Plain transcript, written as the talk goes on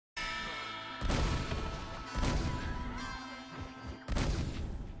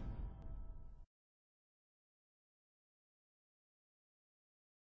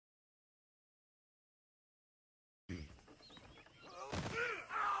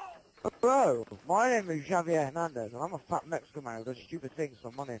Hello, my name is Javier Handez, and I'm a fat Mexican man who does stupid things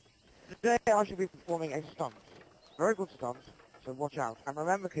for money. Today I shall be performing a stunt. Very good stunt, so watch out. And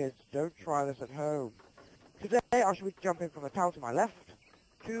remember kids, don't try this at home. Today I shall be jumping from the tower to my left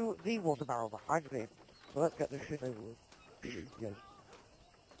to the water barrel behind me. So let's get this shit over with. Yes.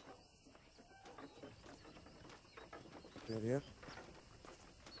 There it is.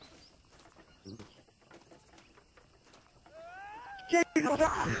 Jesus!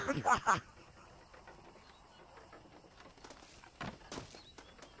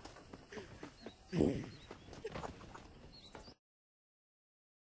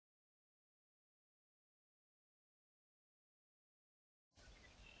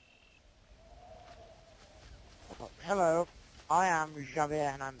 Hello, I am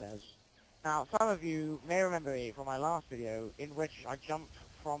Javier Handez. Now, some of you may remember me from my last video in which I jumped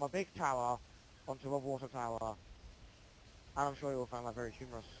from a big tower onto a water tower. And I'm sure you will find that very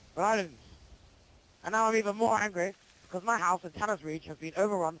humorous. But I didn't. And now I'm even more angry because my house in Tanner's Reach has been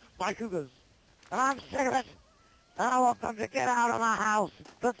overrun by cougars. And I'm sick of it. And I want them to get out of my house.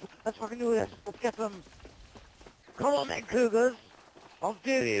 Let's fucking do this. Let's get them. Come on then, cougars. I'll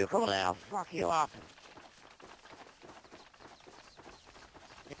do you. Come on then, I'll fuck you up.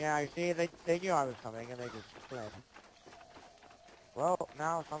 Yeah, you see, they knew I was coming and they just fled. Well,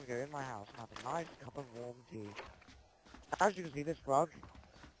 now it's time to go in my house and have a nice cup of warm tea. As you can see, this rug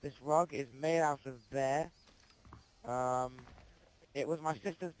is made out of bear. It was my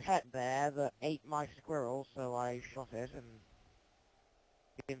sister's pet bear that ate my squirrel, so I shot it and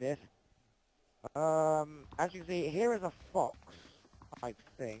skinned it. As you can see, here is a fox type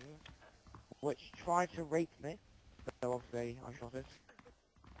thing, which tried to rape me, so obviously I shot it.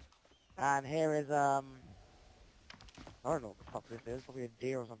 And here is, I don't know what the fuck this is, probably a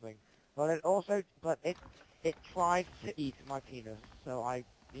deer or something. But it tried to eat my penis, so I,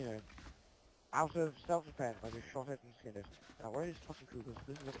 out of self-defense, I just shot it and skinned it. Now, where are these fucking cougars?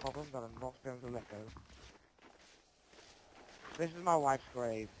 This is a problem that I'm not going to let go. This is my wife's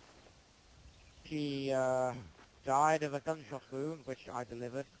grave. She, died of a gunshot wound, which I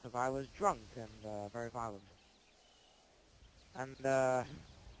delivered because I was drunk and, very violent. And,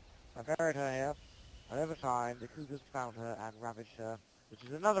 I buried her here, and over time, the cougars found her and ravaged her, which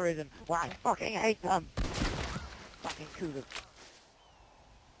is another reason why I fucking hate them! Fucking cougars.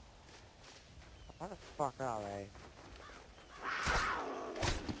 Where the fuck are they?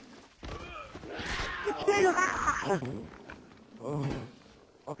 Oh,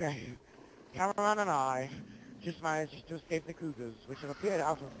 okay. Cameraman and I just managed to escape the cougars, which have appeared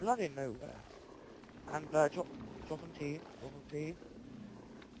out of bloody nowhere. And, drop some tea,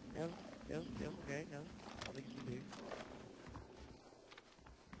 Yes, okay, yes. I think you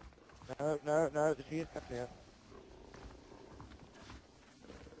do. No, the tea is kept here.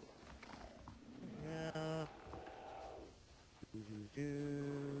 Yeah. You're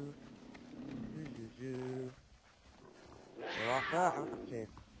off there, have a cup of tea.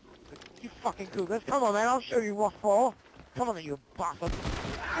 You fucking cougars, come on man, I'll show you what for. Come on then, you bastard.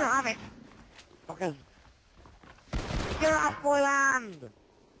 You have it. Fuckers. Get off my land!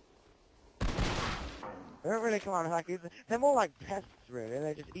 They don't really come out and attack you. They're more like pests, really.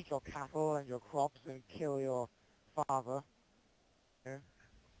 They just eat your cattle and your crops and kill your father. Yeah.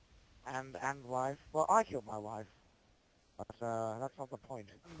 And wife. Well, I killed my wife. But, that's not the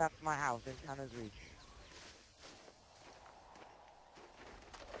point. That's my house in Tanner's Reach.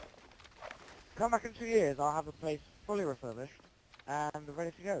 Come back in 2 years, I'll have the place fully refurbished and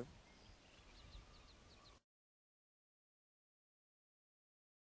ready to go.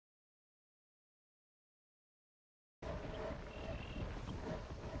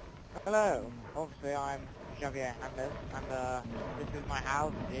 Hello, obviously I'm Javier Handez, and this is my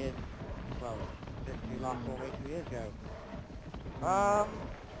house in, well, since you last saw me 2 years ago. I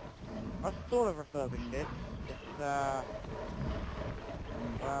sort of refurbished it. It's,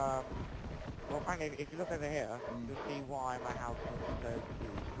 well frankly, if you look over here, you'll see why my house was so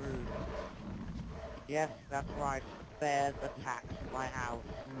screwed. Yes, that's right, bears attacked my house.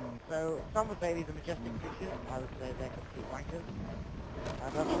 So, some would say these are majestic creatures, I would say they're complete wankers.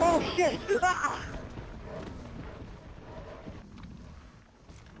 Oh shit! Ah!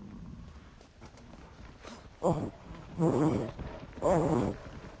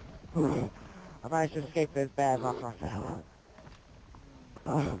 I managed to escape those bears after I fell.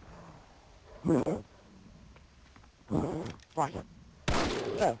 Right.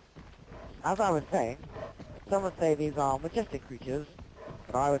 So, as I was saying, some would say these are majestic creatures,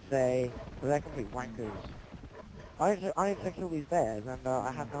 but I would say they're complete wankers. I need to kill these bears, and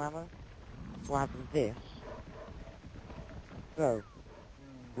I have no ammo. What happens is this. So,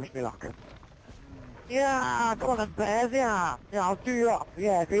 Wish me luck. Yeah, come on then, bears, yeah. Yeah, I'll do you up.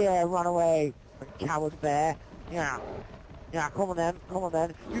 Yeah, yeah, run away, coward bear. Yeah. Yeah, come on then, come on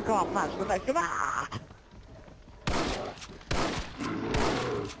then. You can't match the next. Ah!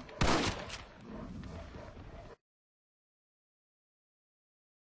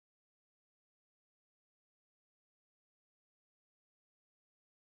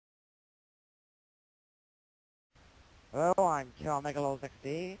 Well, I'm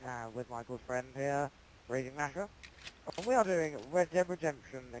Megalo60, with my good friend here, Raising Nasher. And we are doing Red Dead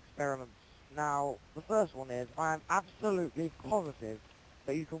Redemption experiments. Now, the first one is, I am absolutely positive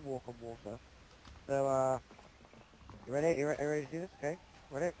that you can walk on water. So, you ready? You ready to do this? Okay.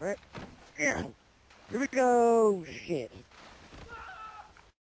 Ready? Ready? Yeah. Here we go! Shit.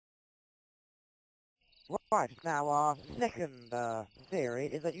 Right, now our second theory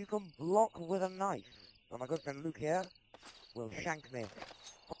is that you can block with a knife. So my good friend Luke here will shank me.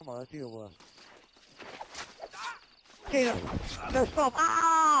 Come on, let's do your worst. Jesus! No, stop!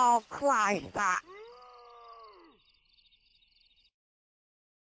 Oh, Christ!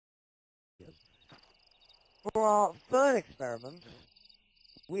 For our third experiment,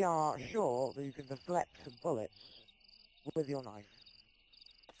 we are sure that you can deflect bullets with your knife.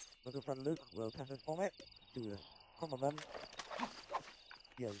 My good friend Luke will test this for me. Let's do this. Come on then.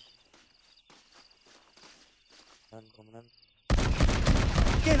 Yes. And come on then.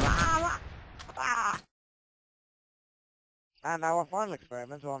 Get And our final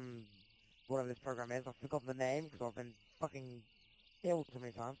experiment on whatever this program is, I've forgotten the name because I've been fucking killed so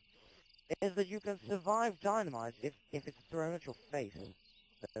many times, is that you can survive dynamite if it's thrown at your face.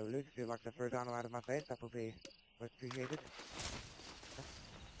 So Luke, if you'd like to throw dynamite at my face, that would be most appreciated.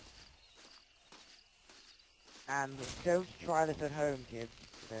 And don't try this at home, kids.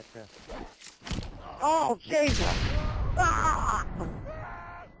 Oh, Jesus! Ah!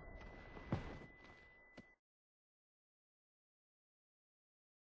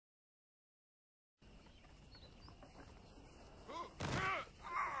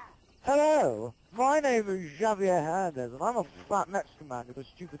 Hello, my name is Javier Handez, and I'm a fat Mexican man who does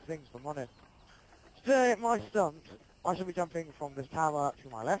stupid things for money. Today, at my stunt, I shall be jumping from this tower to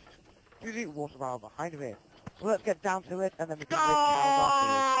my left to the water barrel behind me. So let's get down to it, and then we can make cows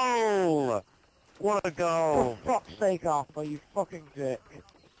afterwards. What a goal! For fuck's sake, Arthur, you fucking dick.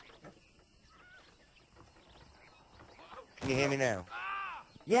 Can you hear me now?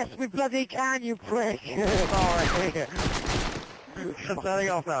 Yes, we bloody can, you prick! Sorry. I'm turning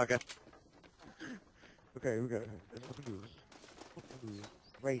off now, okay? Okay, we go. Let's fucking do this.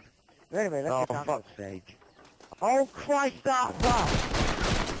 Wait. Anyway, let's Oh, get for down to it. fuck's sake. Oh, Christ, Arthur!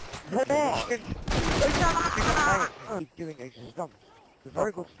 He's doing a stunt. It's a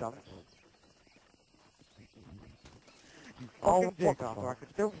very good stunt. You fucking dick, Arthur. I can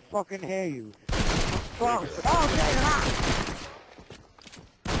still fucking hear you. Fuck! Oh,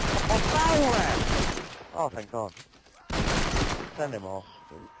 Oh, thank God. Send him off.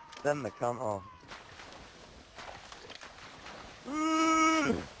 Send the cunt off.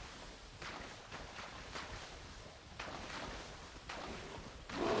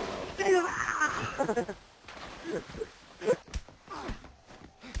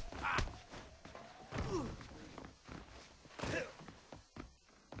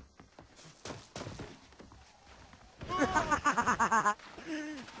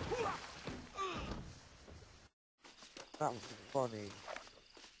 That was funny.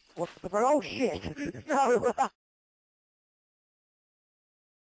 What the fuck? Oh shit! No!